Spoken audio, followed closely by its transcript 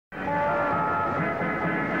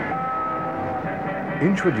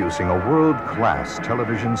Introducing a world-class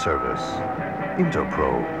television service,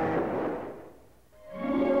 Interprobe.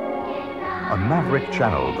 A maverick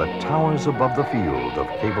channel that towers above the field of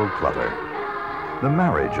cable clutter. The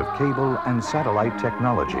marriage of cable and satellite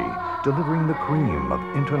technology, delivering the cream of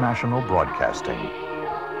international broadcasting.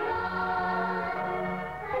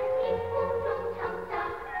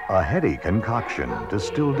 A heady concoction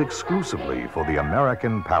distilled exclusively for the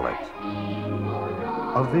American palate.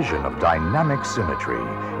 A vision of dynamic symmetry,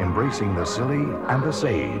 embracing the silly and the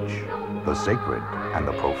sage, the sacred and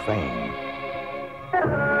the profane.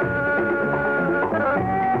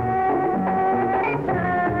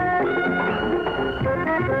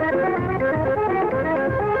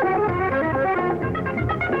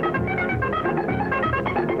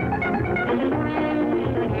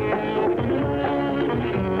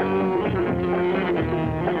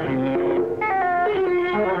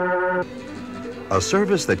 A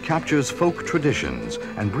service that captures folk traditions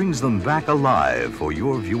and brings them back alive for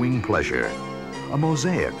your viewing pleasure. A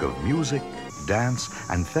mosaic of music, dance,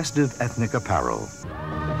 and festive ethnic apparel.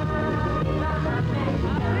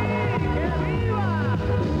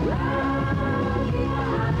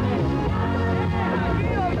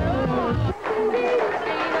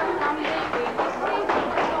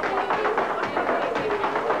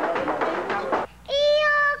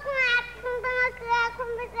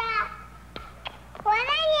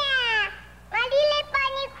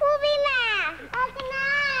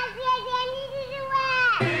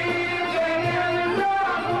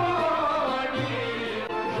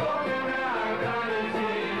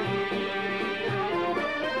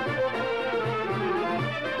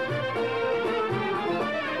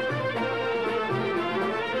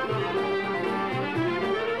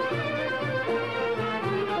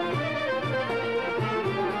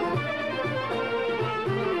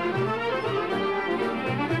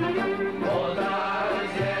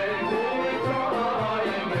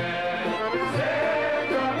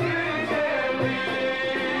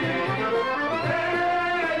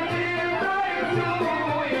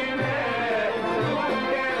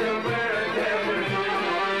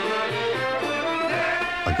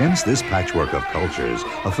 Against this patchwork of cultures,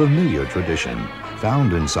 a familiar tradition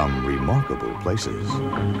found in some remarkable places.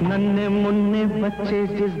 नन्हे मुन्ने बच्चे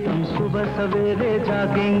जिस दम सुबह सवेरे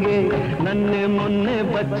जागेंगे, नन्हे मुन्ने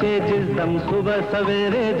बच्चे जिस दम सुबह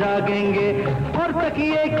सवेरे जागेंगे, और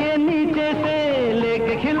तकिए के नीचे से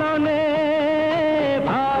लेके खिलौने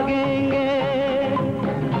भागेंगे।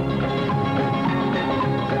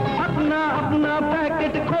 अपना अपना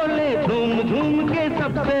पैकेट खोले, झूम झूम के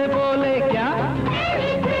सबसे बोले क्या?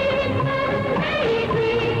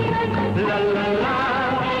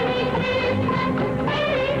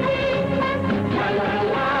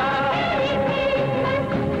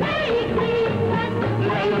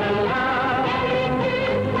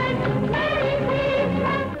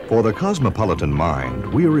 For the cosmopolitan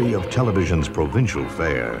mind, weary of television's provincial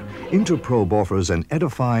fare, Interprobe offers an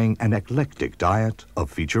edifying and eclectic diet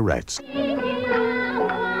of featurettes.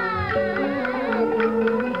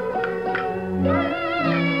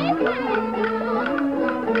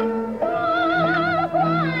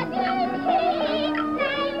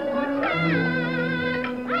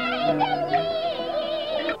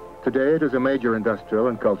 Today it is a major industrial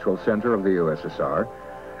and cultural center of the USSR,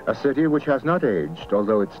 a city which has not aged,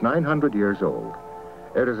 although it's 900 years old.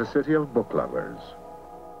 It is a city of book lovers.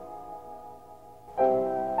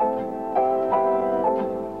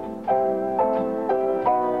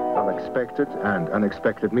 Of expected and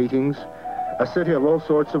unexpected meetings, a city of all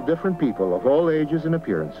sorts of different people, of all ages and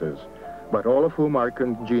appearances, but all of whom are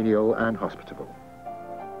congenial and hospitable.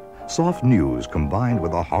 Soft news combined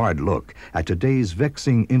with a hard look at today's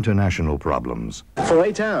vexing international problems. For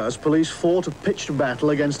 8 hours, police fought a pitched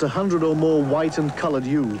battle against 100 or more white and coloured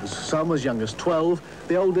youths, some as young as 12,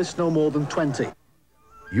 the oldest no more than 20.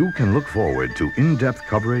 You can look forward to in-depth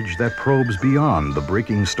coverage that probes beyond the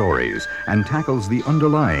breaking stories and tackles the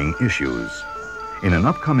underlying issues. In an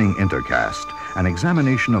upcoming Intercast, an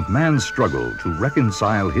examination of man's struggle to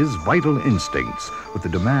reconcile his vital instincts with the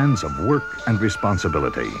demands of work and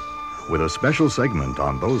responsibility, with a special segment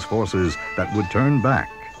on those forces that would turn back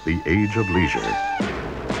the age of leisure.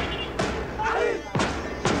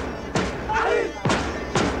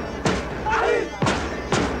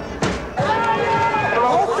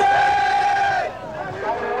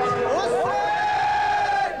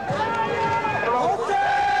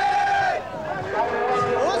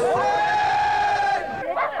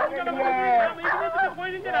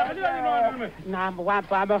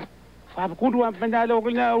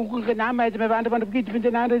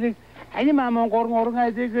 Vital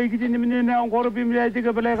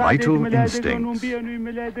instincts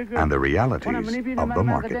and the realities of the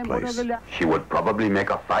marketplace. She would probably make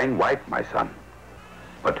a fine wife, my son.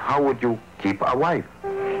 But how would you keep a wife?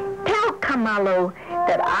 Tell Kamalu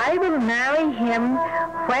that I will marry him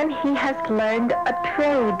when he has learned a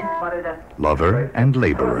trade. Lover and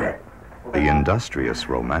laborer, the industrious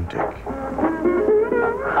romantic.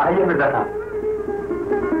 आइए मिर्जा साहब,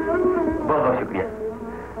 बहुत बहुत शुक्रिया।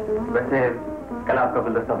 वैसे कल आपका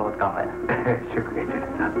गुलदस्ता बहुत काम आया। शुक्रिया जी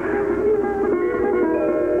साहब।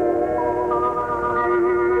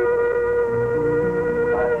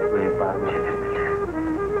 एक बार मुझे फिर मिल जाए।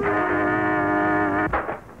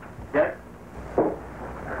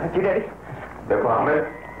 जी डैडी। देखो हामिद,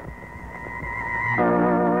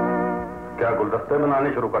 क्या गुलदस्ते बनाने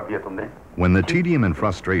शुरू कर दिए तुमने? When the tedium and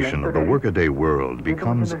frustration of the workaday world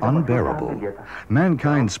becomes unbearable,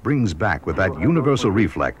 mankind springs back with that universal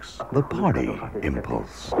reflex, the party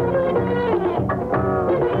impulse.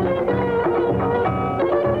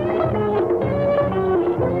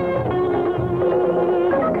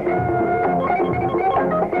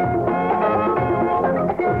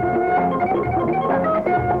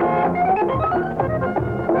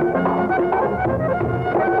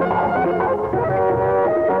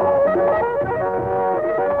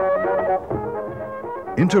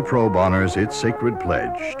 Interprobe honors its sacred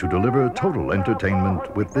pledge to deliver total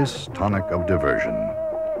entertainment with this tonic of diversion.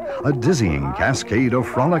 A dizzying cascade of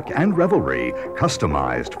frolic and revelry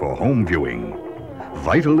customized for home viewing.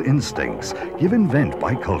 Vital instincts given vent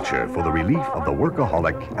by culture for the relief of the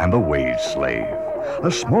workaholic and the wage slave.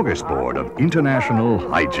 A smorgasbord of international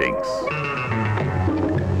hijinks.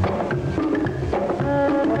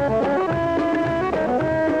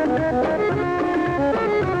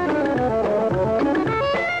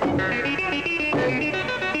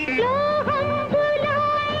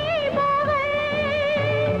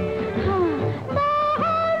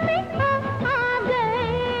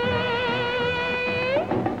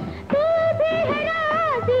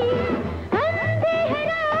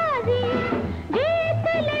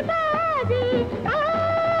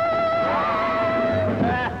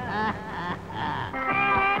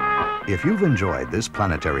 If you've enjoyed this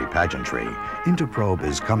planetary pageantry, Interprobe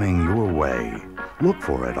is coming your way. Look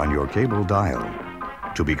for it on your cable dial.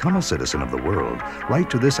 To become a citizen of the world, write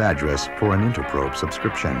to this address for an Interprobe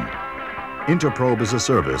subscription. Interprobe is a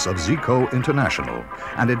service of Zico International,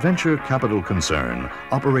 an adventure capital concern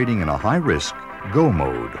operating in a high-risk, go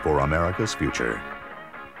mode for America's future.